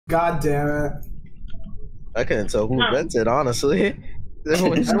God damn it. I couldn't tell who vented, honestly. I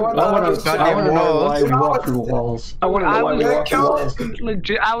want to know why we walk through walls. I want to know why we walk through walls.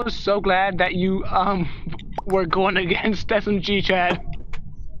 Legit, I was so glad that you were going against SMG, Chad.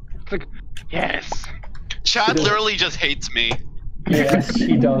 It's like, yes. Chad literally just hates me. Yes,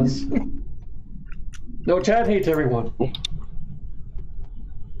 he does. No, Chad hates everyone.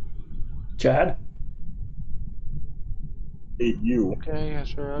 Chad? Hate you. Okay, yeah,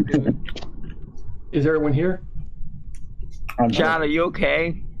 sure, I'll do it. Is everyone here? Chad, are you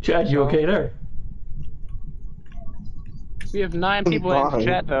okay? Chad, you okay there? We have 9 people in the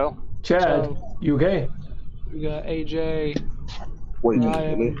chat, though. Chad, So, you okay? we got AJ, Wait,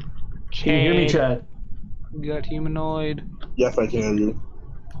 Ryan, Can you hear me, Chad? We got Humanoid. yes, I can hear you.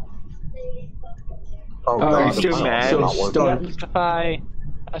 Oh, Alright, God, too it's mad. not So working. start. Mystify,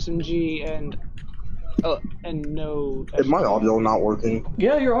 SMG, and no. Is my audio not working?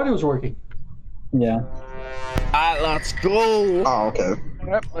 Yeah, your audio's working. Yeah. Alright, let's go. Oh, okay.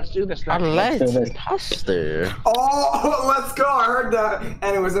 Yep, let's do this now. Let's imposter. Oh, let's go. I heard that.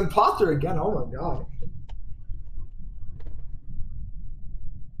 And it was imposter again. Oh my god.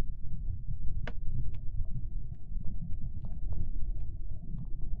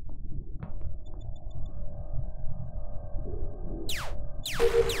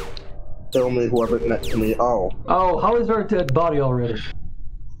 Tell me whoever's next to me. Oh, Oh, how is our dead body already?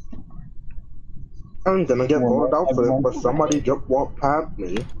 I'm gonna get voted out for this, but somebody just walked past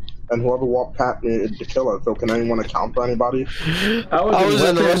me. And whoever walked past me is the killer, so can anyone account for anybody? I was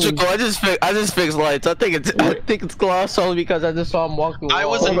in the electrical. I just fixed lights. I think it's glass only because I just saw him walking. I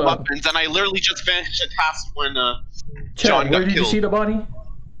was in Hold on. weapons, and I literally just finished a task when Chad, John got where did you killed. see the body?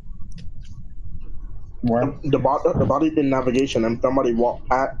 Where? The body's in navigation, and somebody walked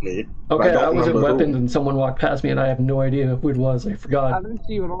past me. but Okay, I don't was in remember who. weapons and someone walked past me and I have no idea who it was. I I forgot. didn't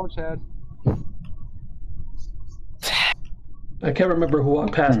see you at all, Chad. I can't remember who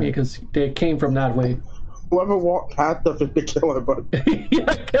walked past me because they came from that way. Whoever walked past us is the killer, but Yeah,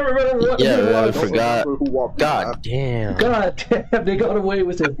 I can't remember what Yeah, it I was. forgot. who walked God past. damn. God damn, they got away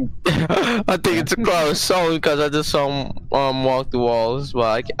with it. I think it's a glass only because I just saw him walk the walls,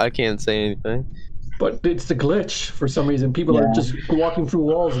 but I can't say anything. But it's the glitch for some reason. People are just walking through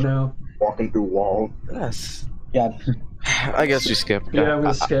walls now. Walking through walls. Yes. Yeah. I guess we skip. Yeah, I'm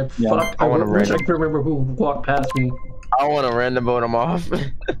gonna skip. Yeah. Fuck, I wanna wish I random. could remember who walked past me. I want to random vote him off.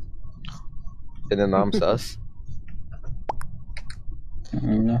 And then I'm sus.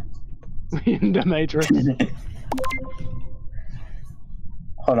 Mm. In the Matrix.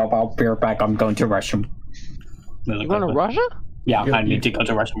 Hold up, I'll be right back. I'm going to restroom. You going to Russia? Yeah, I need to go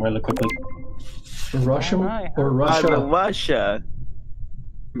to restroom really quickly. Russia Alright. or Russia? Russia.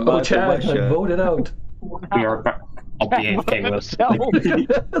 Oh, Chad, I voted out. Be right back. I'll be AFK with.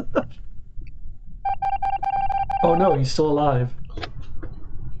 Oh no, he's still alive.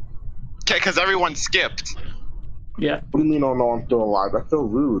 Okay, because everyone skipped. Yeah. What do you mean, oh no, I'm still alive? That's so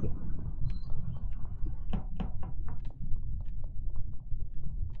rude.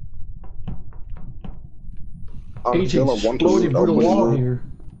 I'm still Agent a one to exploded through the wall here.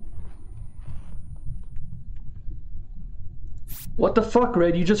 What the fuck,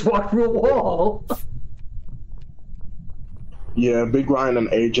 Red? You just walked through a wall. Yeah, Big Ryan and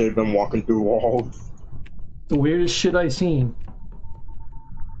AJ been walking through walls. The weirdest shit I seen.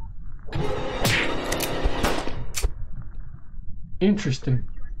 Interesting.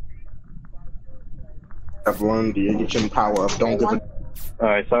 I've learned the ancient power of don't give a.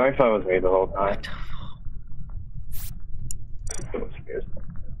 Alright, sorry if I was me the whole time.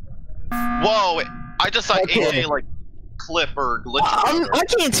 Whoa! I just saw AJ like clip or glitch. I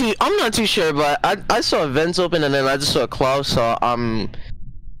can't see. I'm not too sure, but I saw vents open and then I just saw a cloud. So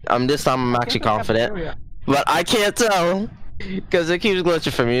this time I'm actually confident, but I can't tell because it keeps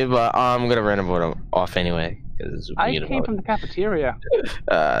glitching for me. But I'm gonna random vote him off anyway because I came from the cafeteria.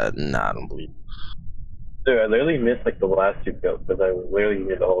 Nah, I don't believe. Dude, I literally missed like the last 2 kills because I was literally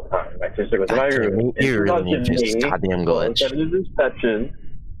here the whole time. My sister was in my room. You really need this goddamn glitch. So the deception.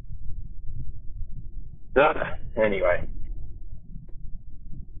 Anyway.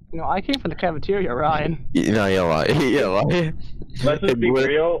 You know, I came from the cafeteria, Ryan. No, you're lying. You're lying. Let's just be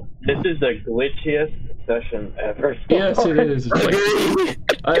real. This is the glitchiest session ever. Yes, it is.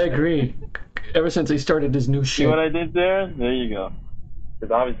 I agree. Ever since they started this new See shit. what I did there? There you go.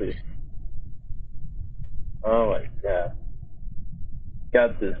 Because obviously. Oh my god.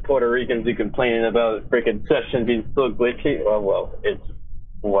 Got this Puerto Ricans who complaining about freaking session being so glitchy. Well, it's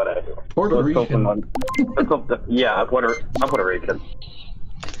whatever. Puerto Rican. Yeah, I'm Puerto Rican.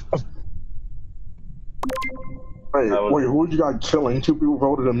 Wait, who you got killing? 2 people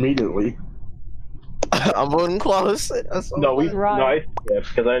voted immediately. I'm voting close. No, I skipped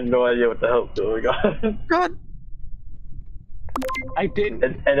because I had no idea what the hell was going on. God. I didn't.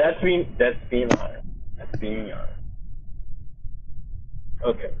 And that's being honest. That's being honest.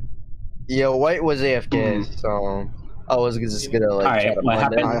 Okay. Yo, White was AFK, so I was just gonna like. Alright, what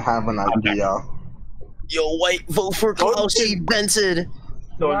happened? I have an idea. Yo, White, vote for Klaus. He vented.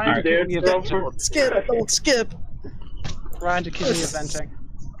 Don't Don't skip. Ryan to continue venting.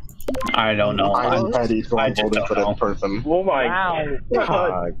 I don't know. I'm petty, so I'm voting for this person. Oh my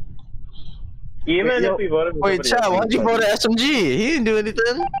God. Even if we voted for Wait, Chad, why'd you vote SMG? He didn't do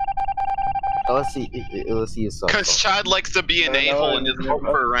anything. Let's see yourself. Because Chad likes to be an a-hole and just vote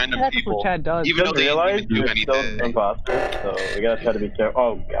for random That's people. what Chad does. Even though they didn't even do anything. Imposter, so we gotta try to be careful.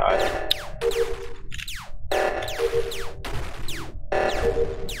 Oh god.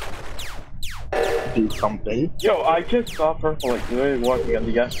 Do something. Yo, I just saw Purple like literally walking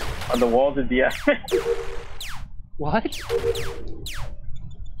on the walls of the What?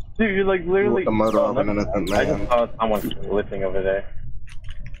 Dude, you're like literally. The murder of an innocent I just man. saw someone glitching over there.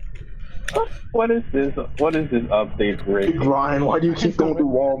 What is this? What is this update break? Ryan, why do you keep going through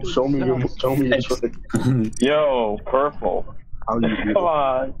walls? Show me your trick. Yo, Purple. How do you do Come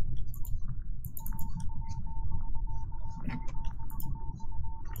on.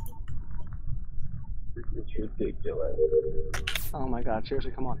 It's ridiculous. Oh my god,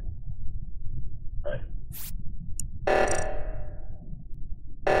 seriously, come on. Right.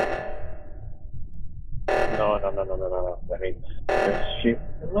 No. That means just shoot.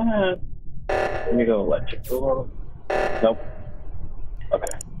 Let me go electric. Nope.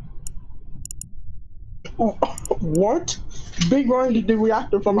 Okay. Oh, what? Big Ryan did the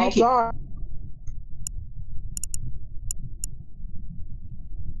reactor from outside.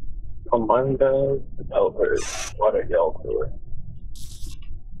 Commando developers. What are y'all doing?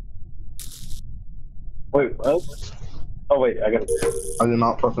 Wait, what? Oh wait, I gotta. Are you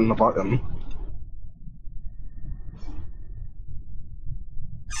not pressing the button?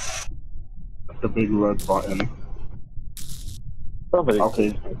 The big red button. Somebody.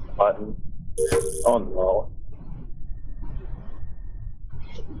 Okay. Button. Oh no.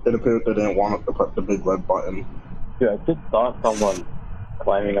 It appears they didn't want us to press the big red button. Dude, I just saw someone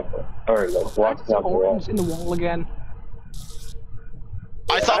climbing up or like walking up the wall. Orange in the wall again.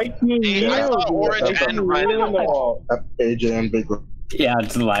 I thought orange and red in the wall. That's AJ and Big Red. Yeah,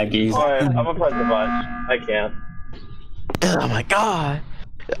 it's laggy. Alright, I'm gonna press the button. I can't. Oh my god.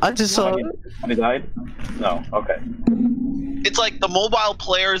 I just saw. He died? No, okay. It's like the mobile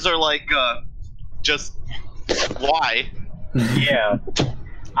players are like, just why? Yeah.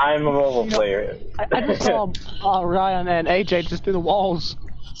 I'm a mobile player. I just saw Ryan and AJ just through the walls.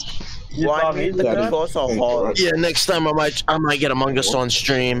 Why me? Yeah, next time I might get Among Us on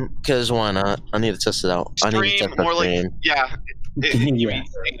stream, cause why not? I need to test it out. I need to test More stream. like, yeah.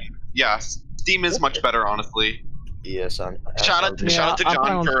 Yeah, Steam is much better, honestly. Yeah, son. Shout out to John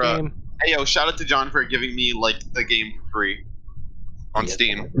for hey yo, shout out to John for giving me like the game for free on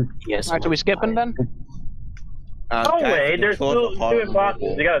Steam. Yes. Alright, so we skipping then? No way, there's still 2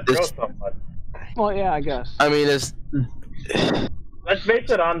 imposters. You gotta throw someone. Well, yeah, I guess. I mean, it's. Let's base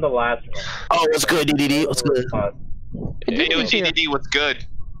it on the last one. Oh, what's good, DDD? What's good? Hey yo, DDD, what's good?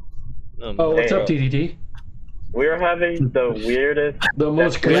 Oh, what's up, DDD? We're having the weirdest, the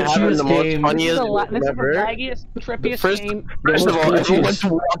most glitchiest game. This is the laggiest, trippiest game. First of all, everyone's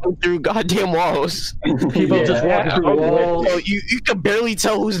walking through goddamn walls. People just walking through walls. So you can barely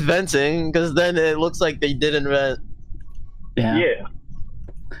tell who's venting, because then it looks like they didn't vent. Yeah.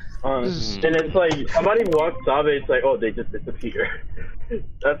 And it's like, somebody walks up and it's like, oh, they just disappear.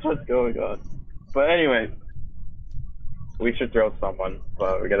 That's what's going on. But anyway, we should throw someone,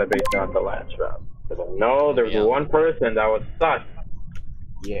 but we gotta base it on the last round. No, there was one person that was sus.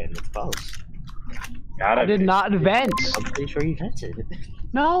 Yeah, it's close. I did not vent. I'm pretty sure you vented.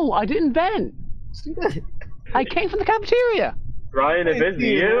 No, I didn't vent. I came from the cafeteria. Ryan, if it's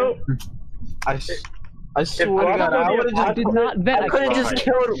you, I swear to God, I did not vent. I could have just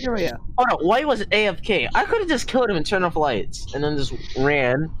killed him. Cafeteria. Hold on, White was AFK. I could have just killed him and turned off lights, and then just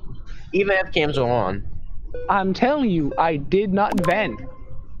ran. Even if cams were on. I'm telling you, I did not vent.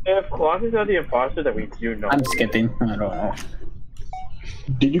 if Clark is not the imposter, then we do know. I'm skipping. I don't know.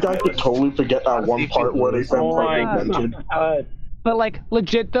 Did you guys just totally forget that one part where they said vented? But like,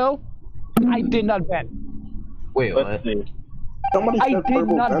 legit though, I did not vent. Wait, Let's what? see. Somebody I said did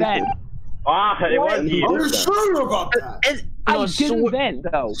Purple not vented. vent. It was you. Are you sure about that? I didn't vent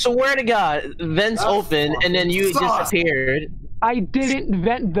though. Swear to God, vents That's open and then you sus. disappeared. I didn't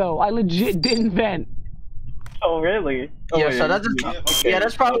vent though. I legit didn't vent. Oh, really? Yeah, wait, so that's yeah,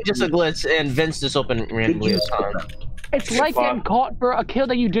 that's probably just a glitch, and Vince just opened randomly this time. It's like getting caught for a kill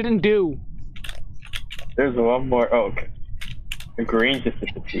that you didn't do. There's one more. Oh, okay. The green just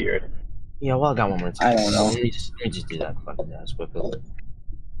disappeared. Yeah, well, I got one more time. I don't know. Let me just do that fucking ass quickly.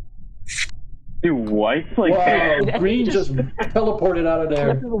 Dude, white's like. Wow, green just teleported out of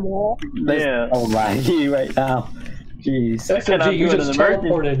there. To the wall. Yeah. Oh my, right now. Jeez. SMG, you just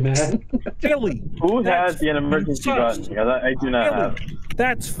teleported, man. Philly. Who has the emergency button? Because I do not have.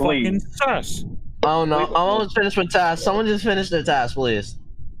 That's fucking sus. Oh no, I'm almost finished with tasks. Someone just finished their task, please.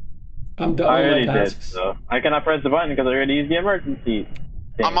 I'm done I with already my did, tasks. so I cannot press the button because I already used the emergency.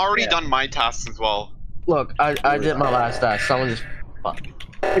 I'm already done my tasks as well. Look, I did my last task. Someone just fuck.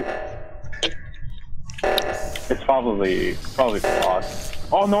 It's probably boss.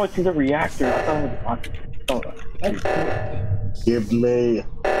 Oh no, it's in the reactor. I thought it was boss. Give me.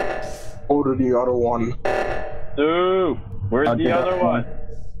 Order the other one. Dude, where's I'll the do other that one?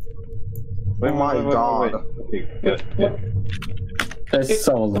 Oh my god. Okay, good. That's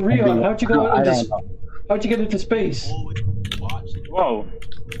so Rion, how'd you go I into don't know. how'd you get into space? Whoa.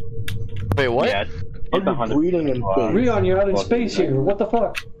 Wait, what? Yeah, it's 100. Breeding in space. Rion, you're out in space here. What the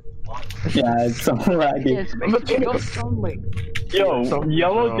fuck? Yeah, it's so laggy. Yo,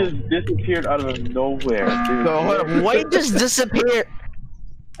 yellow just disappeared out of nowhere, dude. No, hold up. White just disappeared.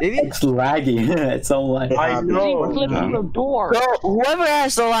 It's laggy. It's so laggy. I know. He flipped through the door. Bro, whoever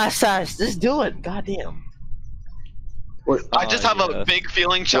has the last task, just do it. Goddamn. Wait, I just have a big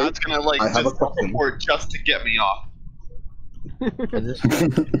feeling Chad's gonna like I have just a question. report just to get me off.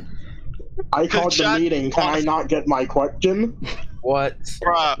 I called the Chad- meeting. Can I not get my question? What?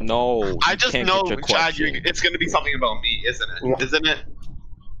 Bruh, No. I just know, Chad, it's gonna be something about me, isn't it? Isn't it?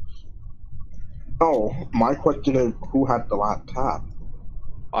 No, my question is who had the last task?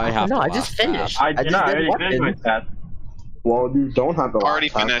 I have. No, the I last just finished. I just did not. I did already finished my weapons. task. Well, you don't have the last Already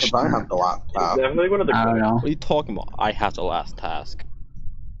task, finished. 'cause I have the last task. Definitely one of the. I don't know. What are you talking about? I have the last task.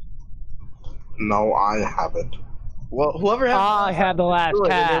 No, I have it. Well, whoever has I have the last do it,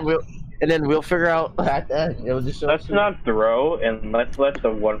 task. and then we'll figure out at the end. It'll just show Let's not throw and let's let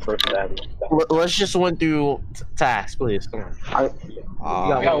the one person have it. Let's just went through tasks, please. Come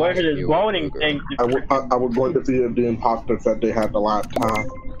on. Yeah, where it is voting thing. I was going to see if the imposter said they had the last task,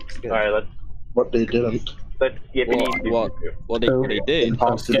 Alright, but they didn't. let's skip it. What they The did.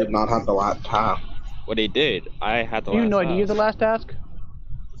 imposter did not have the last task. What they did. I had the You last. have no idea the last task?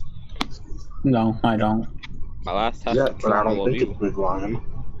 No, I don't. My last task. Yeah, was but I don't all think of you. it's Big Lion.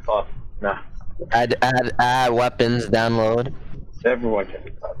 Oh, nah. Add weapons, download. Everyone can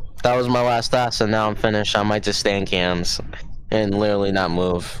be touched. That was my last task, and now I'm finished. I might just stay in cams and literally not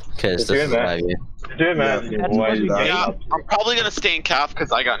move because this is laggy. Could you imagine Yeah, why you that. Yeah, I'm probably gonna stay in CAF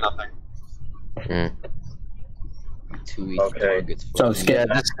because I got nothing. 2 easy Okay. targets. So Yeah, skip.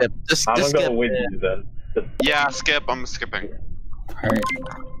 just skip. Just I'm gonna skip. go with you then. Yeah, skip. I'm skipping. Alright.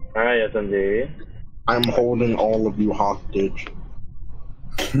 Alright, SMG. I'm holding all of you hostage.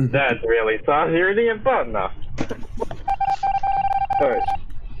 That's really sounds really fun now. Alright.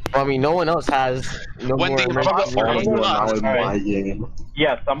 I mean, no one else has no When more the emergency All of imposter you are now nuts. in my game.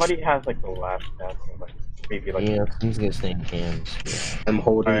 Yeah, somebody has like the last task. Like, maybe like. Yeah, he's gonna stay in cams. Yeah. I'm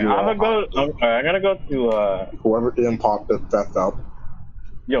holding Alright, you I'm all gonna go. hostage. I'm gonna go to Whoever the imposter sets up.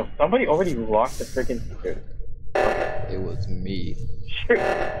 Yo, somebody already locked the freaking secret. It was me. Shoot.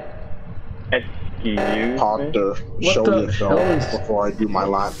 Excuse me. Imposter, What show the hell yourself is- before I do my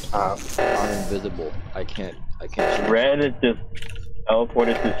last task. I'm invisible. I can't. shoot. Red is just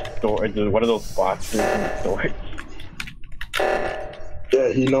teleported to storage. One of those boxes in storage. Yeah,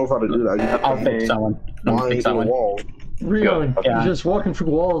 he knows how to do that. You just I'll fix someone. I'll flying fix through the someone. wall. Rion, Yeah. you're just walking through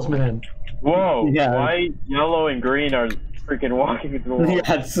walls, man. Whoa! Yeah. White, yellow, and green are freaking walking through the wall.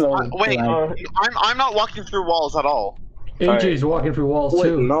 Yeah, it's so Wait, laggy. I'm not walking through walls at all. AJ's walking through walls Wait,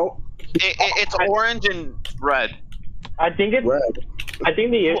 too. no, It's orange and red. I think it's. red. I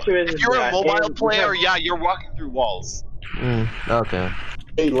think the issue is. If you're a that mobile in- player, yeah, you're walking through walls. Okay.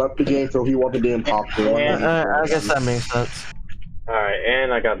 He left the game, so he wasn't the imposter. I guess that makes sense. Alright,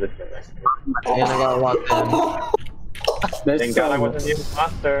 and I got this thing. And I got locked in. There's Thank so God I wasn't the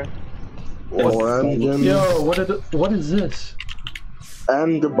imposter. Orange and, Yo, what is this?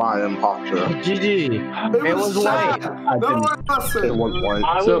 and goodbye, imposter. GG. It was white. I No didn't. one listen. It was white.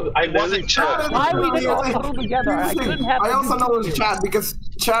 I So- I It wasn't Chad. Why we didn't all Yeah. huddle together? I couldn't have. I also know it's Chad because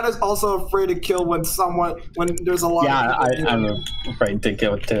Chad is also afraid to kill when there's a lot Yeah, of people. I'm afraid to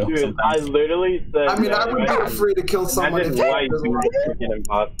kill it too. Dude, sometimes. I literally said. I mean, that, I would be right? afraid to kill someone if Imagine white there's a being lot a of freaking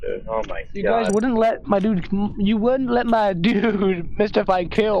imposter. Oh my You god. guys wouldn't let my dude. You wouldn't let my dude Mystify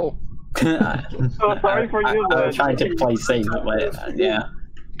kill. So sorry for you, I but was trying to play safe, but yeah.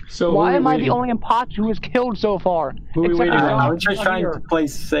 So why am I the only imposter who was killed so far? Who are we waiting on? I was just trying to play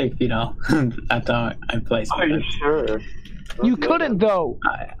safe, you know. That's how I play safe. Are you sure? You couldn't though.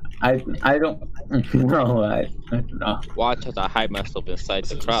 I don't. No, I don't know. Watch as I hide myself inside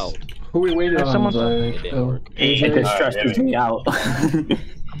the crowd. Who are we waiting on? Someone- It just stresses me out.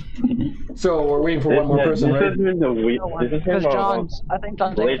 So we're waiting for one more person, right? Because John's, I think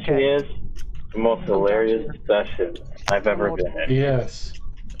John's AFK. Glitchy is the most hilarious session I've ever been in. Yes.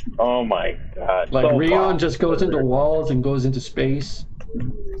 Oh my god. Like so Rion fun. just goes into walls and goes into space.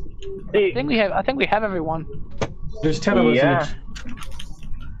 I think we have everyone. There's 10 of us. Yeah.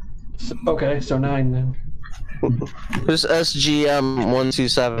 Okay, so 9 then. Who's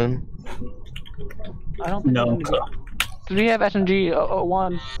SGM127? I don't think No. Do we have SMG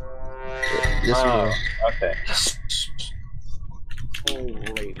 01? Yes, Okay.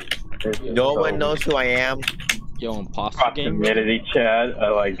 No one knows who I am. Yo, imposter game. Proximity chat, I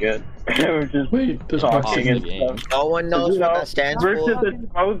like it. We're just Wait, there's talking and game. stuff. No one knows what that stands We're for. just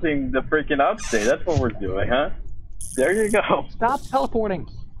exposing the freaking update. That's what we're doing, huh? There you go. Stop teleporting.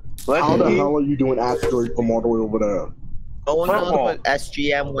 How the hell are you doing asteroid from all the way over there? No one knows what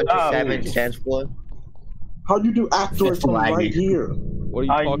SGM127 stands for. How'd you do asteroid It's from laggy. right here? What are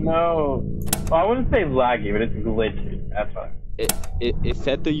you I talking? know. Well, I wouldn't say laggy, but it's glitchy. That's fine. It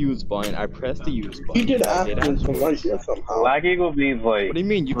said the use button. I pressed the use button. He did I did asteroid from right here somehow. Laggy will be like What do you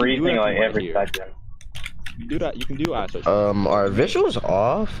mean? You can do freezing that like from right every here. second. You do that. You can do asteroid. Are visuals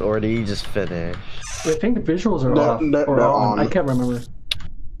off or did he just finish? I think the visuals are They're- off. they're Or on. on. I can't remember.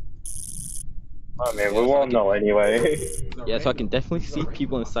 I mean, we won't know anyway. Yeah, so I can definitely see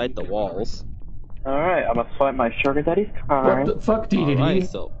people inside the walls. Alright, I'm gonna swipe my sugar daddy's What card. the fuck, DDD? Alright,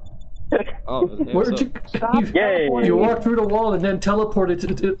 so. Oh, okay, Where'd so- you? Yay! You walked through the wall and then teleported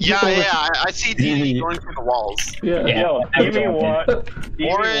to Yeah, I see DDD going through the walls. Yeah. Yo, Amy walk.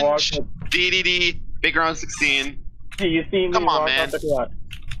 Orange, DDD, Big Round 16. You see me Come on, walk man. up the clock.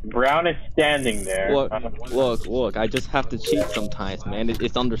 Brown is standing there. Look! I just have to cheat sometimes, man.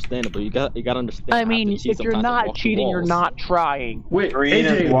 It's understandable. You gotta understand. I mean, if you're not cheating, you're not trying. Wait, Green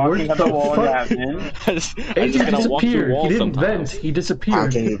is AJ, walking where'd up the the wall fuck? and AJ disappeared. He didn't vent. He I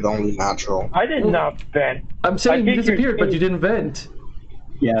disappeared. think it's only natural. I did not vent. I'm saying I you think you're disappeared, but saying- you didn't vent.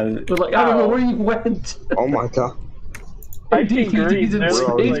 Yeah. But like, I don't know where you went. Oh my god. I see green. He's in There was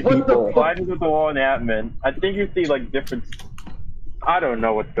space. like What the people fuck? sliding with the wall and admin. I think you see like different. I don't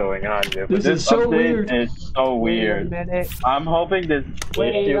know what's going on here, but This this is so update weird. is so weird. Wait a minute. I'm hoping this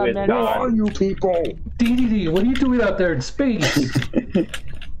Wait issue a is minute. Where are gone. you people? DDD, what are you doing out there in space?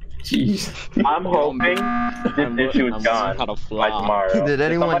 Jeez. I'm hoping this issue is gone How to by fly. tomorrow. Did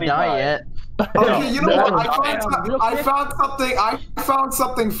anyone Somebody die died. yet? Okay, you know what? No. I found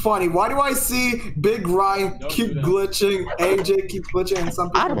something funny. Why do I see Big Ryan keep glitching, AJ keep glitching, and some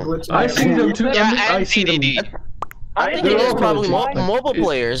people glitching? I see them too. Yeah, I and see them. DDD. I think They're it is all probably glitching. mobile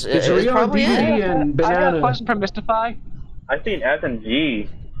players. It's It's Rion, probably DDD, it. and I got a Banana. question from Mystify. I seen SMG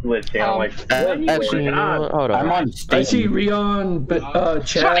glitching. I'm like, Actually, you know what? Hold I'm on. on I stage. see Rion, Chad,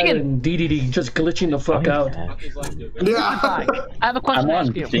 Dragon. and DDD just glitching the fuck out. Yeah. I have a question I'm to on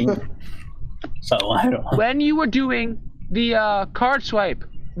ask you. stage. So I don't know. When you were doing the card swipe,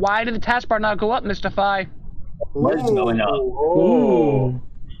 why did the taskbar not go up, Mystify? What's going on? Ooh.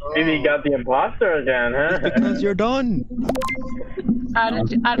 Maybe you got the imposter again, huh? Because you're done. I didn't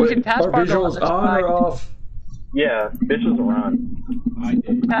see the Wait, are taskbar go visuals up. on or off? Yeah, bitches around.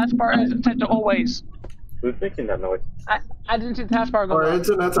 Taskbar is set to always. Who's making that noise? I didn't see the taskbar go Our up.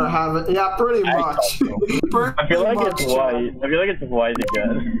 internets are having, yeah, pretty much. Pretty I feel like much. it's white. I feel like it's white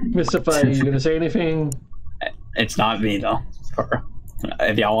again. Mystify, are you gonna say anything? It's not me though.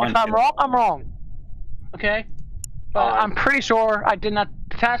 If y'all want If I'm to. wrong, I'm wrong. Okay? But I'm pretty sure I did not.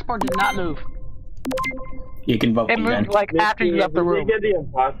 The taskbar did not move. You can vote It me then. moved like after you left the room. Did you get the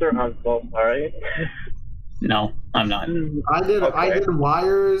imposter? I'm so sorry. No, I'm not. I did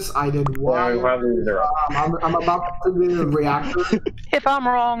wires. I did wires. I'm about to do the reactor. If I'm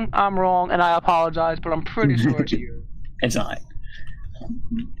wrong, and I apologize, but I'm pretty sure it's you. It's not.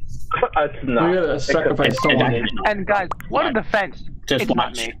 It's We not. gotta sacrifice someone. And guys, what a defense! Just It's not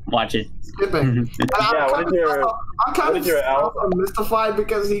watch. me. Watch it. Skipping. And Yeah, what is your- I'm kind what of is your alpha? mystified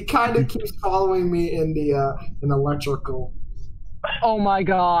because he kind of keeps following me in the in electrical. Oh my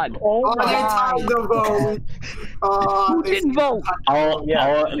god! Oh, I tied the vote. Who didn't vote? I'll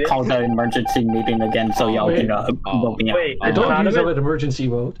call the emergency meeting again so y'all can vote me out. Wait, I don't use anonymous? an emergency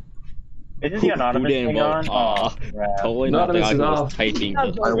vote. Isn't the anonymous didn't thing vote? on? Aw. Oh, crap. Totally not the Anonymous guy is who was off. typing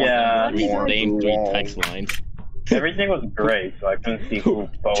the Yeah. same 3 text lines. Everything was gray, so I couldn't see who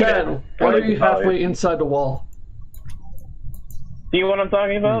voted. Chad, why are you halfway inside the wall? See what I'm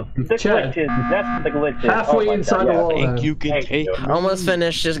talking about? The Chad, glitches. That's the glitches. halfway inside the wall. Think you can take. Almost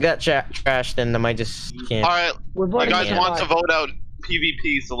finished. Just got trashed, and I just can't. All right, you guys want to vote out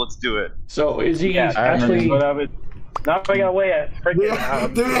PvP, so let's do it. So is he actually? Not going away. Do you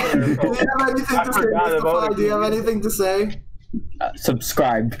have anything to say?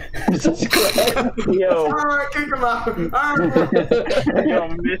 Subscribe. Yo. Alright, kick him out.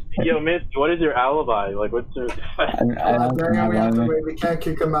 Yo, Miss, what is your alibi? Like, what's your... We can't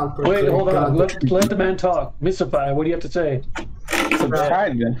kick him out. Wait, hold on. Let the man talk. Mystify, what do you have to say?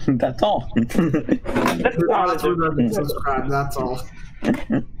 Subscribe. That's all. Subscribe, that's all.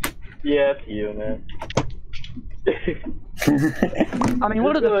 Yeah, it's you, man. I mean,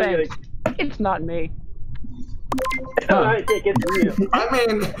 what are the fans? It's not me. I think it's you.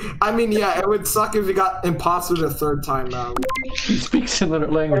 I mean, yeah, it would suck if you got imposter the third time now. He speaks another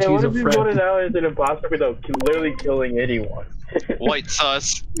language. Hey, He's what a if you friend. voted out as an imposter without literally killing anyone? White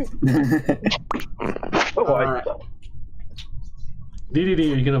sus. White sus. DDD,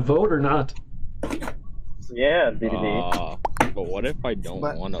 are you gonna vote or not? Yeah, DDD. But what if I don't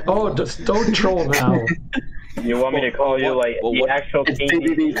want to? Oh, just don't troll now. You want me to call you like the actual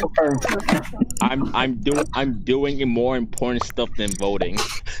DDD? I'm doing more important stuff than voting.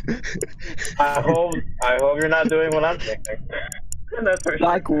 I hope you're not doing what I'm thinking. That's for sure.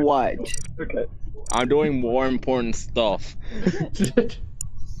 Like what? Okay. I'm doing more important stuff.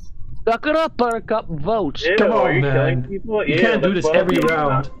 Suck it up, Buttercup. Vote. Ew, Come are on, you man. killing people? You Ew, can't do that's this what every I'm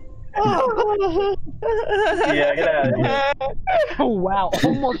round. Yeah, get out of here. Oh wow,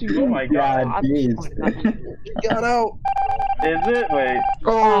 almost you. Oh my god. Jeez. Got out. Is it? Wait.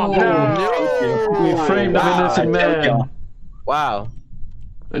 Oh, no. We framed an innocent man. Wow.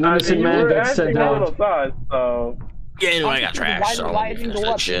 An innocent man got sent out. So... Yeah, I got trashed. Why didn't you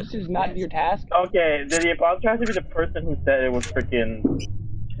go up? This is not your task. Okay, did the imposter have to be the person who said it was freaking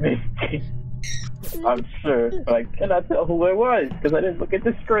me? I'm sure, but I cannot tell who it was because I didn't look at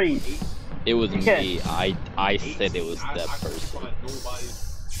the screen. It was me. I said it was that person.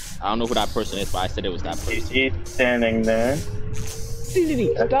 I don't know who that person is, but I said it was that person. He's standing there.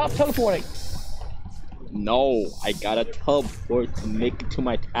 Stop teleporting. No, I gotta teleport to make it to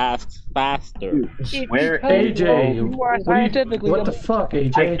my tasks faster. Where AJ? You are scientifically What the fuck,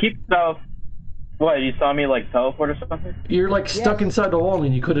 AJ? I keep self. What? You saw me like teleport or something? You're like stuck inside the wall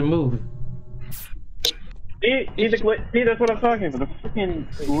and you couldn't move. See, that's what I'm talking about. The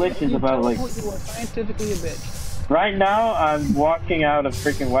freaking glitch is about like. You are scientifically a bitch. Right now, I'm walking out of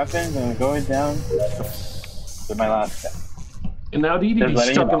freaking weapons and I'm going down to my last step. And now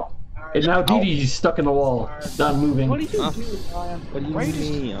DDD's stuck in. And now DDD's stuck in the wall, not moving. What are you doing, Ryan? What do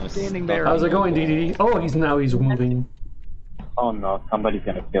you mean? I'm standing there. How's it going, DDD? Oh, he's moving. Oh no, somebody's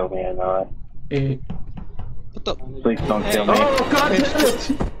gonna kill me. I know Hey. it. Please don't kill me. Oh God! Damn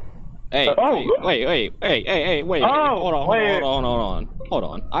it. Hey, wait, hold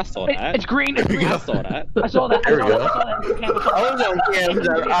on. I saw that. It's green. I saw that. I saw that. There we go. I was on cams.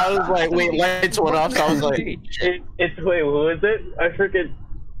 I was like, wait, lights went off. So I was like, Wait, who is it? I freaking.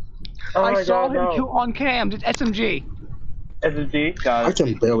 Oh I my saw God, him no. kill on cams. It's SMG. SMG? Got I it.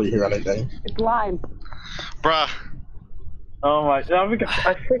 can barely hear anything. It's lime. Bruh. Oh my. No,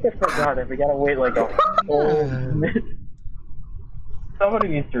 I freaking forgot it. We gotta wait like a whole minute. Somebody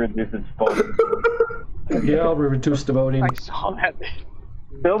needs to reduce its volume. Yeah, I'll reduce the voting. I saw that.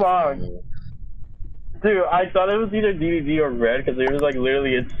 So long. Dude, I thought it was either DDD or Red because they were like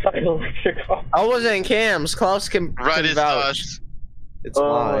literally inside electrical. I wasn't in cams. Klaus can Red is vouch. us. It's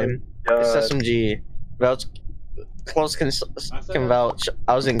lime. It's SMG. Vouch. Klaus can vouch.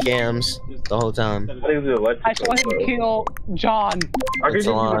 I was in cams the whole time. I saw him kill John. It's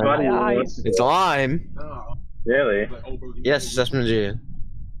lime. It's lime. Really? Yes, it's SMG.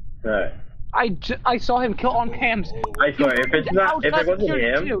 Right. I saw him kill on cams. I swear, if it's not, if it wasn't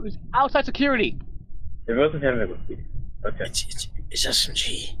him, it was outside security. If it wasn't him, it would be. Okay. It's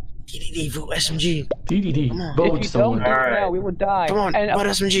SMG. DDD, vote SMG. DDD, vote someone. Alright. We would die. Come on, vote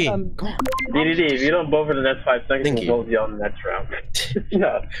SMG. Come on. DDD, if you don't vote for the next 5 seconds, Thank we'll vote you on the next round.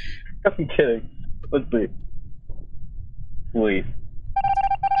 Yeah. I'm kidding. Let's see. Please.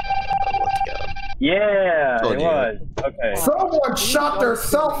 Yeah, it was. Okay. Someone shot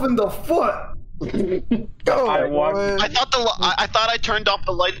themselves in the foot. I thought I turned off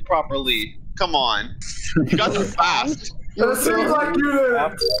the lights properly. Come on. You got them fast. It seems like you did. I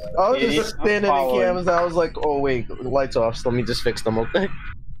was just standing in cams. I was like, oh wait, lights off. So let me just fix them. Okay.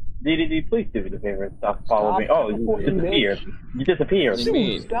 DDD, please do me the favor and stop following me. Oh, you disappeared. You disappeared. What do you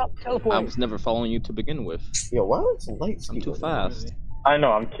mean? Stop teleporting. I was never following you to begin with. Yo, why is the lights? I'm too fast. I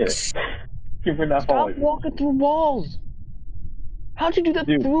know, I'm kidding. You're not following me. Stop walking through walls. How'd you do that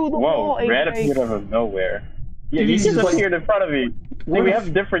Dude, through the wall, whoa, Red appeared out of nowhere. Yeah, you just appeared in front of me. See, we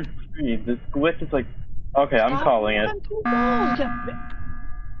have different screens. This glitch is like... Okay, I'm calling it.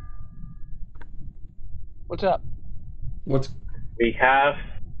 What's up? We have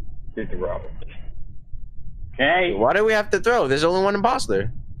to throw. Okay. Why do we have to throw? There's only one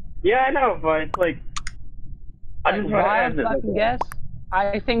imposter. Yeah, I know, but it's like... I just want to Ryan, end I it. can guess.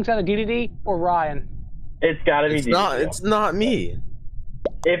 I think it's either DDD or Ryan. It's gotta be DDD. It's not me.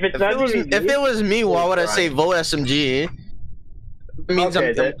 If it's not DDD... If it was me, why would I say vote SMG? It means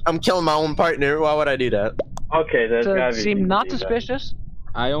I'm killing my own partner. Why would I do that? Okay, that's gotta be seem DDD, not suspicious.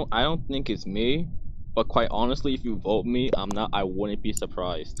 I don't think it's me, but quite honestly, if you vote me, I wouldn't be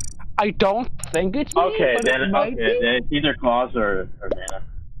surprised. I don't think it's me. Okay, but then it might be. then it's either Claus or Vanna.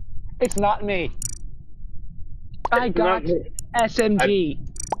 It's not me. I got SMG.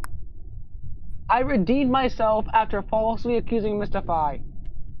 I redeemed myself after falsely accusing Mr. Fi.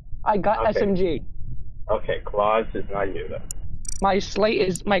 I got SMG. Okay, Claus is not you though. My slate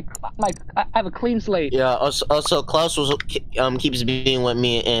is I have a clean slate. Yeah. Also Klaus keeps being with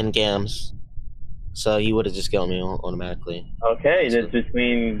me and Gams, so he would have just killed me automatically. Okay, this just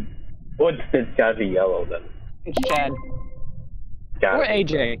means it's gotta be yellow then. It's Chad. Or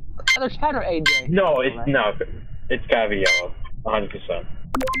AJ. Either Chad or AJ. No, it's no. It's gotta be yellow. 100%.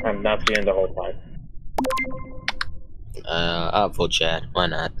 I'm not seeing the whole time. I'll vote Chad. Why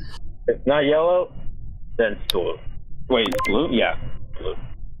not? If it's not yellow, then it's blue. Wait, it's blue? Yeah, blue.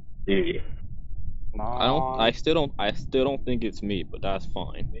 GG. I still don't think it's me, but that's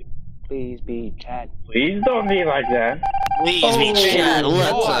fine. Please be Chad. Please don't be like that. Please be Chad.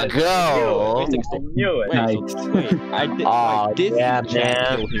 Let's go. Knew it. I did yeah,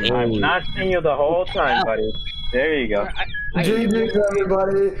 Chad kill him. I'm not seeing you the whole time, buddy. There you go. GG,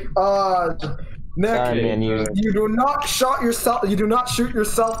 everybody. Nick, Sorry, man, you do not shot yourself. You do not shoot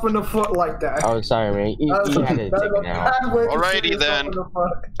yourself in the foot like that. Oh, sorry, man. You had to take it now. Alrighty then.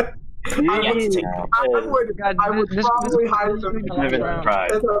 I would probably hide them.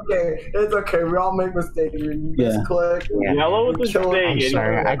 It's okay. It's okay. We all make mistakes. We misclick. Yellow was a mistake. I'm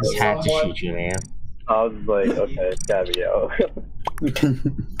sorry. I just had to shoot you, man. I was like, okay, it's gotta be yellow.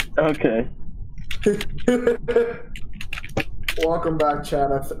 Okay. Welcome back, Chad.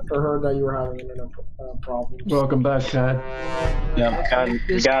 I heard that you were having internet problems. Welcome back, Chad. Yeah,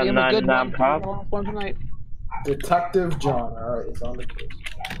 you got 99 problems. Detective John. Alright, it's on the case.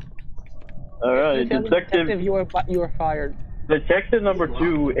 Alright, Detective, you are fired. Detective number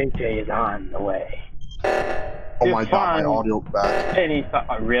 2, AJ, is on the way. Oh my god, my audio back.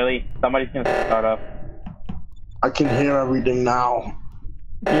 Really? Somebody's gonna start up. I can hear everything now.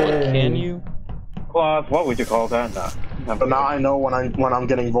 Can you? Claus, what would you call that? No. But now I know when I'm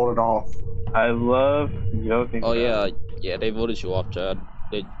getting voted off. I love joking. Oh yeah, they voted you off, Chad.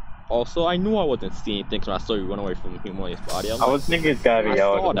 Also, I knew I wasn't seeing things when I saw you run away from Humanity's body. I was thinking it's gotta be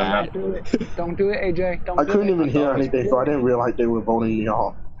yellow. Don't do it, AJ. I couldn't even hear anything, so I didn't realize they were voting me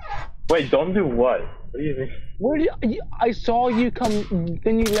off. Wait, don't do what? What do you mean? Where did you, I saw you come,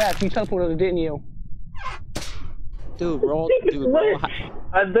 then you left. You teleported, didn't you? Dude, roll.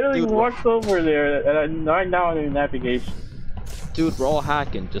 I literally walked over there, and right now I'm in navigation. Dude, we're all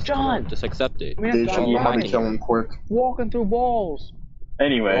hacking. Just accept it. They should probably kill him quick. Walking through walls.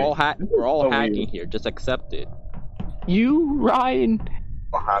 Anyway, we're all hacking here. Just accept it. You, Ryan,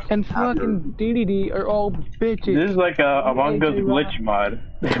 and fucking DDD are all bitches. This is like a Among Us glitch mod.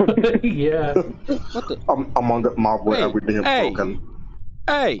 Yeah. What the? Among Us mod where everything is broken.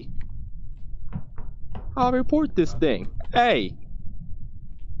 Hey! I'll report this thing. Hey!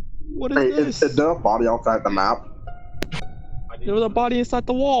 What is this? Is there a body outside the map? There was a body inside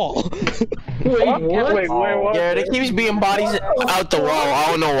the wall. Wait, what? Wait, what? Yeah, there keeps being bodies out the wall.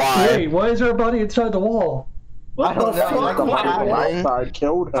 I don't know why. Wait, why is there a body inside the wall? I don't know. The body outside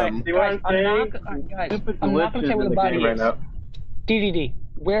killed him. I'm not gonna say where the body is. DDD,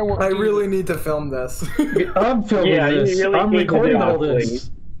 where were you? I really need to film this. I'm filming this. Really I'm recording all this.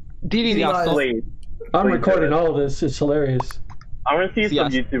 DDD, I'm recording all this. It's hilarious. I want to see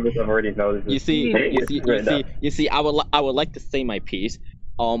some YouTubers have already noticed this. You see, I would like to say my piece.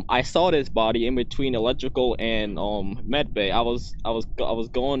 I saw this body in between electrical and med bay. I was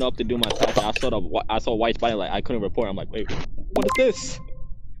going up to do my task. And I saw a white body. Like I couldn't report. I'm like, wait, what is this?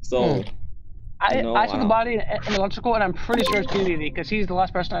 So I saw the body in electrical, and I'm pretty sure it's DDD because he's the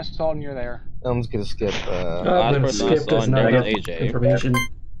last person I saw near there. I'm just gonna skip. I'm gonna skip this AJ. Information.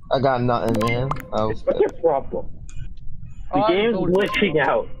 I got nothing, man. Oh, What's your problem? The game's glitching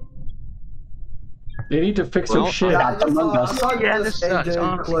out. They need to fix some shit. Yeah, I saw this sucks,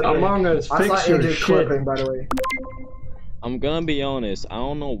 honestly. Among Us, I saw fix your AJ shit. clipping, by the way. I'm gonna be honest. I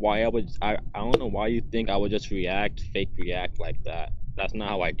don't know why I don't know why you think I would just fake react like that. That's not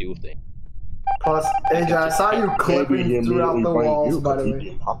how I do things. Plus, AJ, I saw you clipping throughout the walls, by the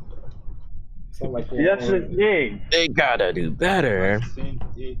way. See, that's the thing. They gotta do better.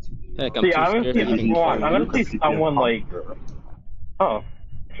 Heck, See, I'm gonna see someone like. Oh,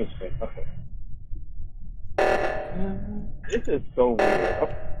 interesting. Okay. This is so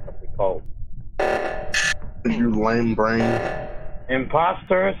weird. What's it called? You lame brain.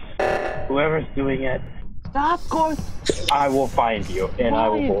 Imposters, whoever's doing it, Stop going. I will find you and I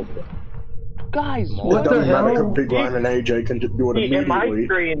will hold you. Guys, what the hell? Big Ryan and AJ can just do it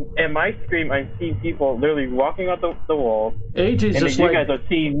immediately. In my stream, I see people literally walking out the wall. AJ's and just you like. guys are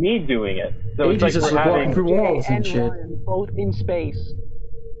seeing me doing it. So AJ's it's just like we're walking through walls and shit. Ryan, both in space.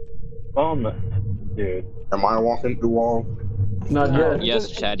 Dude. Am I walking through walls? Not yet. Yes,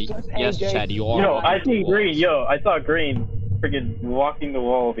 Chatty. Yes, Chatty, you are. Yo, I see green. Yo, I saw green freaking walking the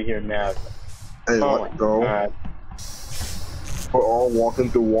wall over here now. Hey, let's go. Alright. We're all walking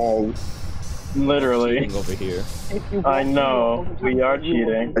through walls. Literally. Over here. I know. We are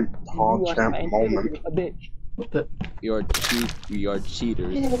cheating. Hard champ moment. A bitch. We are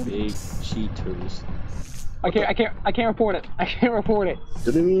cheaters. Big cheaters. I can't report it. I can't report it.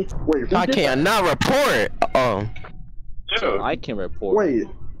 Didn't he? Wait, I cannot report. Oh. Dude. I can report. Wait.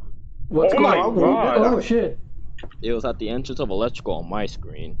 What's going on? God. Oh shit. It was at the entrance of electrical on my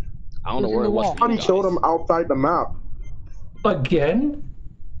screen. I don't know where it was. Somebody killed him outside the map. Again?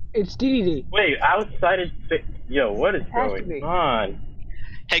 It's DDD. Wait, outside is. Yo, what is going on?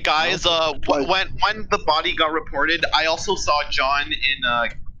 Hey guys, when the body got reported, I also saw John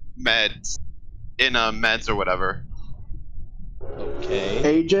in meds, meds or whatever.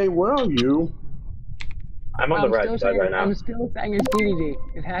 Okay. AJ, where are you? I'm on the right side right now. I'm still saying it's DDD.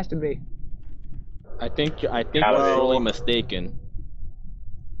 It has to be. I think you're surely mistaken.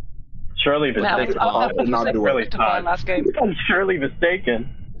 Surely mistaken. I'm surely mistaken.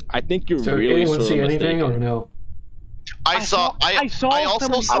 I think you're So really anyone see mistaken. anything or no? I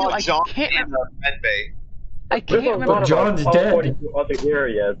also saw John in the med bay. I can't remember. But John's dead. Other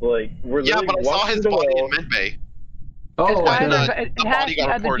areas, like we're Yeah, but I saw his body in med bay. Oh, It has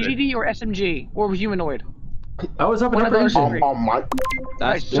either DDD or SMG or humanoid. I was up in One of those operation. On my.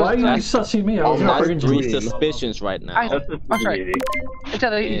 That's Why are you sussing me? I was that's not three green. suspicions right now. I'm sorry. It's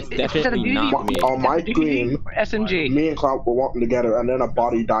either definitely DDD not me. On my screen, or SMG. me and Cloud were walking together, and then a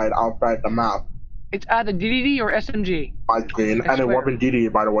body died outside the map. It's either DDD or SMG. My screen, and it wasn't Didi,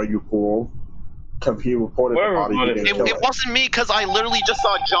 by the way, you fool. Because he reported the body. He didn't kill It wasn't me, because I literally just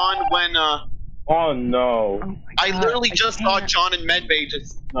saw John when Oh no. I literally just saw John in med bay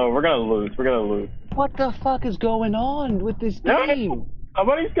just. No, we're gonna lose. We're gonna lose. What the fuck is going on with this game?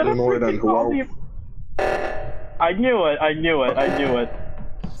 Somebody's gonna freaking call me. I knew it. I knew it. I knew it.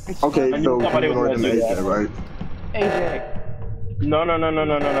 Okay, I knew so somebody you was know gonna do that. AJ, right? AJ. No.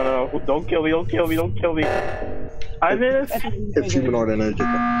 Don't kill me. Don't kill me. Don't kill me. I missed. It's humanoid and AJ.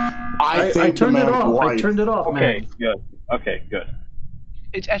 I turned it off. I turned it off, man. Okay, good. Okay, good.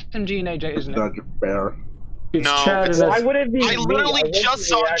 It's SMG and AJ, isn't it? That's fair. It's No, Chad it's- and I wouldn't be. I literally just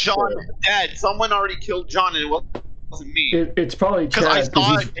saw John dead. Someone already killed John, and it wasn't me. It's probably Because I Chad saw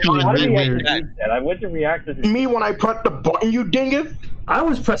because he's John being How do really you weird. react to that? I wouldn't react to Me when I pressed the button, you dingus? I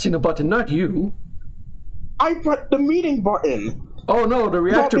was pressing the button, not you. I pressed the meeting button. Oh no, the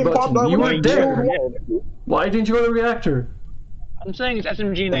reactor Talking about button. that You when weren't I there. killed Why didn't you go to the reactor? I'm saying it's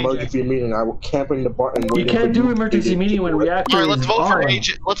SMG and AJ. Emergency meeting. I was camping the button. You waiting can't for do emergency meeting when reactor Alright, let's is vote for on.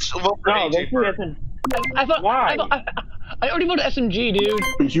 AJ. Let's vote for No, AJ. let's do first. it. Why? I already voted SMG, dude.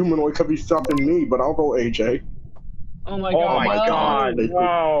 The humanoid could be stopping me, but I'll go AJ. Oh my Oh god. my god,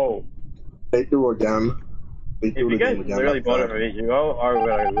 no. They do again. They If do you it guys again. really That's voted bad. for me, you all are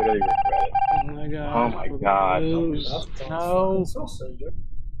gonna literally regret it. Oh my god. Oh my god. No.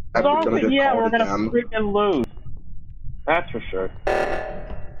 That's gonna get Yeah, called we're gonna again. freaking lose. That's for sure.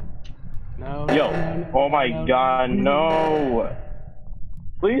 No. Yo, no, oh my no, god, no.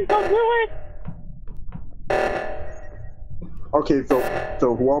 Please don't do it. Okay, so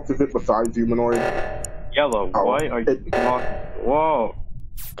who else is it besides humanoid? Yellow, why are you not? Whoa.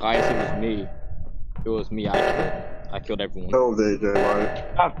 Guys, it was me. It was me. I killed everyone. That was AJ, right?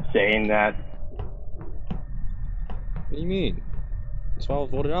 Stop saying that. What do you mean? That's why I was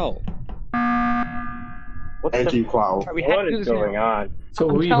voted out. What Anti-Cloud. What is going on? So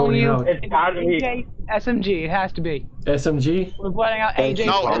who are I'm you telling voting you, out? It's gotta be AJ, SMG. It has to be. SMG? We're voting out AJ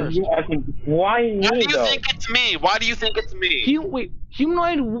first. Why me, Why do you though? think it's me? Why do you think it's me? Wait,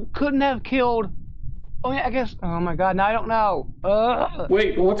 humanoid couldn't have killed. Oh yeah, I guess. Oh my god, now I don't know.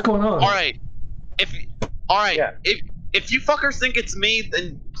 Wait, what's going on? All right, if you fuckers think it's me,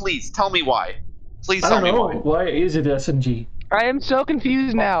 then please tell me why. Please tell me why. Why is it SMG? I am so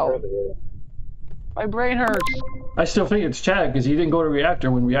confused now. My brain hurts. I still think it's Chad because he didn't go to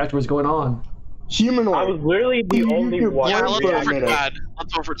reactor when reactor was going on. Humanoid. I was literally the only one. Yeah, let's vote for Chad.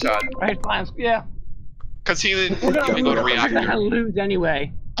 Let's vote for Chad. Right, fine. Yeah. Because he didn't even go to reactor. We're gonna lose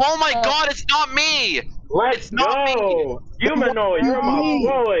anyway. Oh my god, it's not me! Let's go! Humanoid, you're my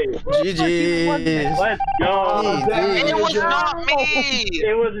boy! GG. Let's go! It was not me!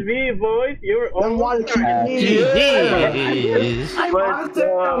 It was me, boys! You were Then why you GG. I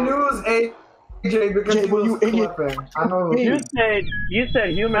knew it was AJ because he was clipping. I know. You said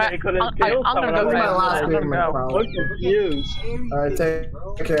humanoid couldn't kill I'm someone. gonna go. my last I'm game. gonna I'm confused. Alright,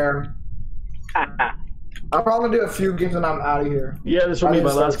 take care. I'll probably do a few games and I'm out of here. Yeah, this will be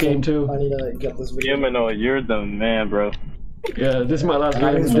my last game too. I need to get this video. Humanoid, you're the man, bro. Yeah, this is my last game.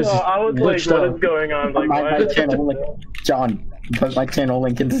 I was like, what is going on? Like, my channel link, John. Put my channel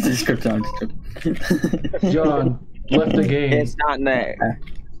link in the description. John left the game. It's not there.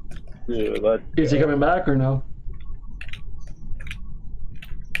 Dude, Is he coming back or no?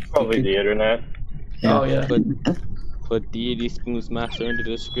 probably the internet. Oh yeah. Put Deity Spoon's Master in the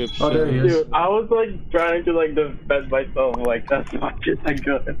description. Oh, there he is. Dude, I was like trying to like defend myself, like that's not just a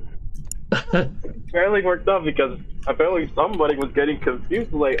good. Apparently worked out because apparently somebody was getting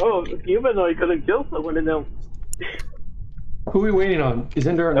confused, like, oh, humanoid couldn't kill someone, and then. Who are we waiting on?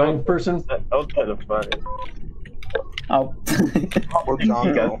 Isn't there a ninth person? That was kind of funny. Oh. Where'd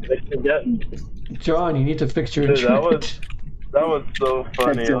John go? John, you need to fix your Dude, internet. that was so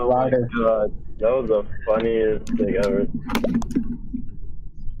funny. Oh my god, that was the funniest thing ever.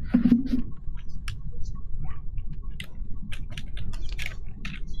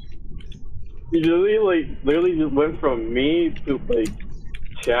 You literally just went from me to like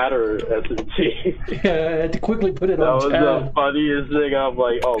Chad or SMG. Yeah, I had to quickly put it that on was Chad. the funniest thing. I'm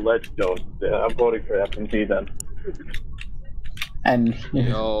like, oh, let's go. Yeah, I'm voting for SMG then. And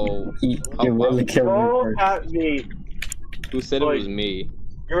Yo, he really killed Vote me. at me. who said it was me?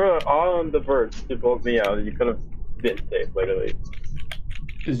 You're all on the verge to vote me out. You could have been safe, literally.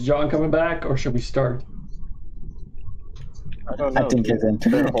 Is John coming back or should we start? I don't know. I think his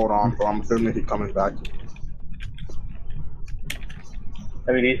internet. Hold on, bro. I'm assuming he's coming back.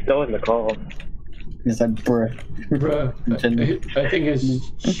 I mean, he's still in the call. He's like, bruh. Bruh, I think his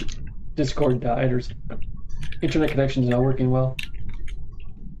Discord died or something. Internet connection's not working well.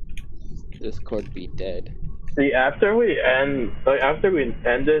 Discord be dead. See, after we end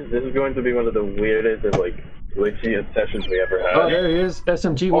this, this is going to be one of the weirdest and like glitchy sessions we ever had. Oh, there he is.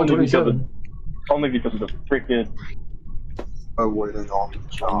 SMG 127. Only because of the freaking Waiting on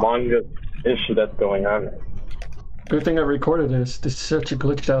John. Among Us issue that's going on. Good thing I recorded this. This is such a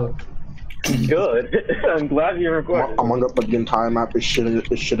glitched out. Good. I'm glad you recorded. Among Us, but the entire map is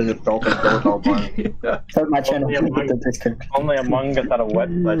shitting itself and going all blind. Put my channel Only in Among the description. Only Among Us had a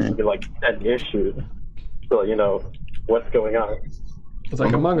website to be like 10 issues. So, you know, what's going on. It's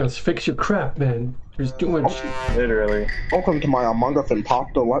like Among Us, fix your crap, man. There's too much. Literally. Welcome to my Among Us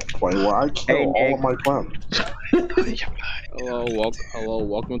Imposter Let's Play, where I kill all of my friends. Hello,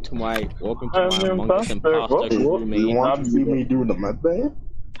 welcome to my I'm Among Us imposter Do crewmate. you want to see me do the med bay?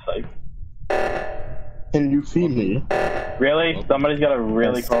 Can you see me? Really? Somebody's got a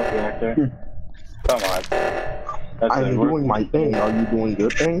really close reactor? Come on. That's I'm doing my thing. Are you doing your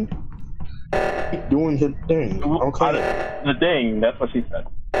thing? Keep doing his thing. Okay. The thing, that's what she said.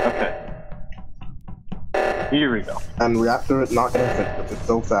 Okay. Here we go. And reactor is not gonna fix it. It's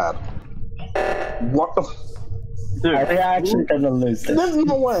so sad. What the? Dude, Are we actually gonna lose this? There's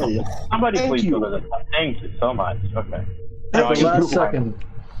no way. somebody Thank please you. go to this. Thank you so much. Okay. At the last second.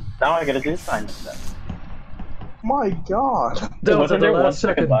 Now I gotta do assignment then. My God. That was at Wasn't the there last 1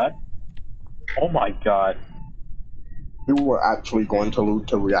 second second. left? Oh my god. We were actually going to lose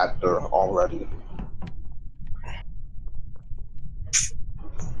to reactor already.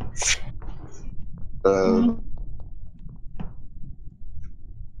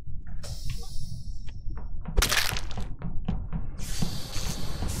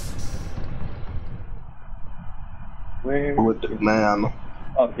 Where? With the man.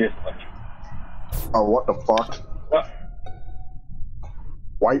 Oh, here's much. Oh, what the fuck? What?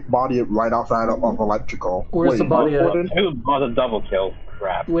 White body right outside of electrical. Where's the body at? It was a double kill.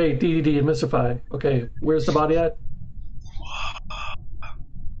 Crap. Wait, DDD and Mystify. Okay, where's the body at?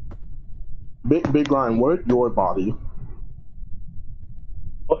 Big Ryan, where's your body?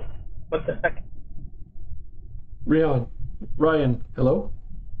 What the heck? Ryan, hello?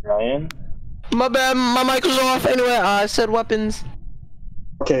 Ryan? My bad, my mic was off. Anyway, I said weapons.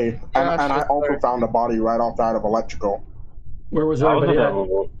 Okay, and I also found a body right outside of electrical. Where was everybody at?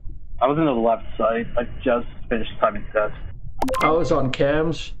 I was in the left side. I just finished timing test. I was on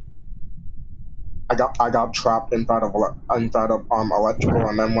cams. I got trapped inside of electrical,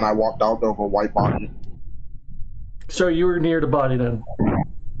 and then when I walked out, there was a white body. So you were near the body then?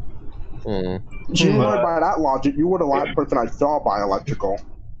 Humanoid, by that logic, you were the last person I saw by electrical.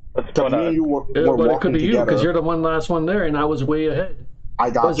 Because me and you were but walking it could be you, together. because you're the last one there, and I was way ahead.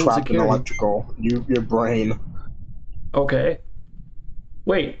 I got trapped in electrical. Your brain. Okay.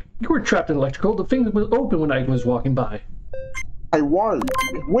 Wait, you were trapped in electrical. The thing was open when I was walking by. I was.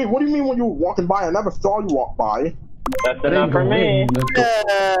 Wait, what do you mean when you were walking by? I never saw you walk by. That's enough for me.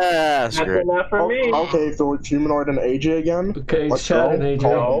 That's enough for me. Okay, so it's Humanoid and AJ again? Okay, it's Chad and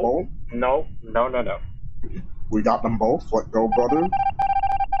AJ. No. We got them both. Let's go, brother.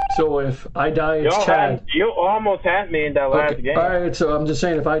 So if I die, it's Chad. You almost had me in that last game. Alright, so I'm just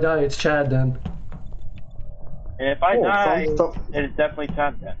saying, if I die, it's Chad then. And if I die, it's definitely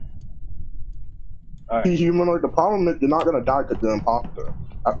Chad then. Alright. Humanoid, the problem is you're not gonna die because you're an imposter.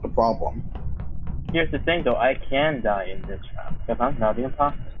 That's the problem. Here's the thing though, I can die in this round, because I'm not the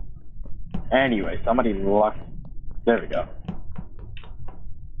imposter. Anyway, somebody locked. There we go.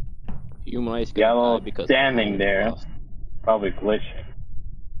 Yellow because standing there, probably glitching.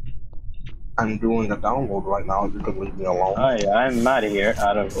 I'm doing a download right now. You could leave me alone. Oh yeah, I'm out of here.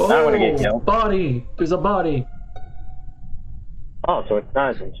 I don't want to get killed. Body! There's a body. Oh, so it's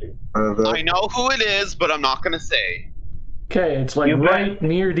not an issue. I know who it is, but I'm not gonna say. Okay, it's like right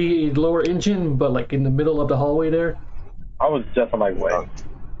near the lower engine, but like in the middle of the hallway there. I was just on my way.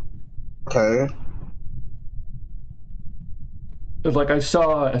 Okay. It's like I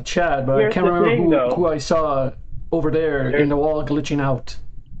saw a Chad, but I can't remember who I saw over there in the wall glitching out.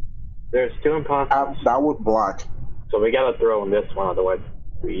 There's two imposters. That was Black. So we gotta throw in this one, otherwise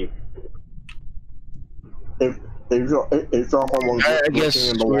we. If someone I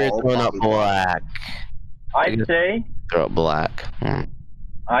guess we're throwing up Black. I'd say. Throw up Black.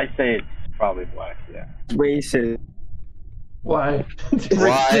 I say it's probably Black. Yeah. Racist. Why?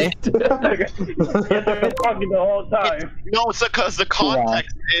 Why? You've been talking the whole time. No, it's because the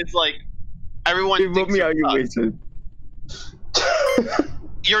context is like everyone. You me out, you racist.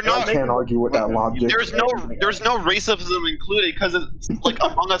 You're not. I can't argue with that logic. There's no racism included because it's like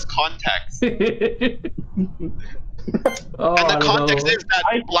Among Us context. And the context is that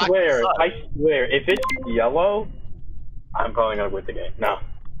I Black swear, if it's yellow, I'm calling out with the game. No.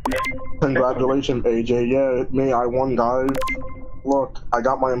 Congratulations, AJ. Yeah, me, I won, guys. Look, I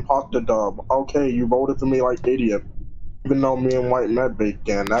got my imposter dub. Okay, you voted for me like idiot. Even though me and White met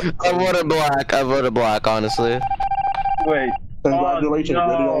began. I voted Black. I voted Black, honestly. Wait. Congratulations, you're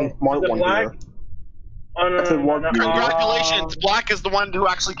the only smart one here. Congratulations, Black is the one who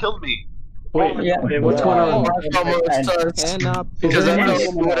actually killed me. Wait, what's going on? Because I know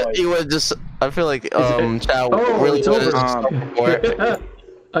he would just. I feel like Chow really would have.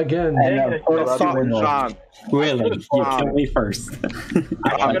 Again. Really, you killed me first.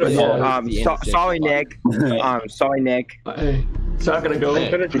 Sorry, Nick. Sorry, Nick. So I'm gonna go.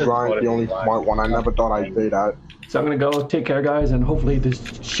 Brian's the only smart one. I never thought I'd say that. So I'm gonna go take care, guys, and hopefully this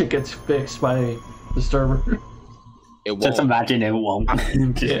shit gets fixed by the server. It won't. Just imagine it won't. Not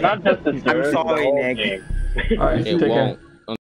just the server. I'm sorry, Nick. Alright, take care.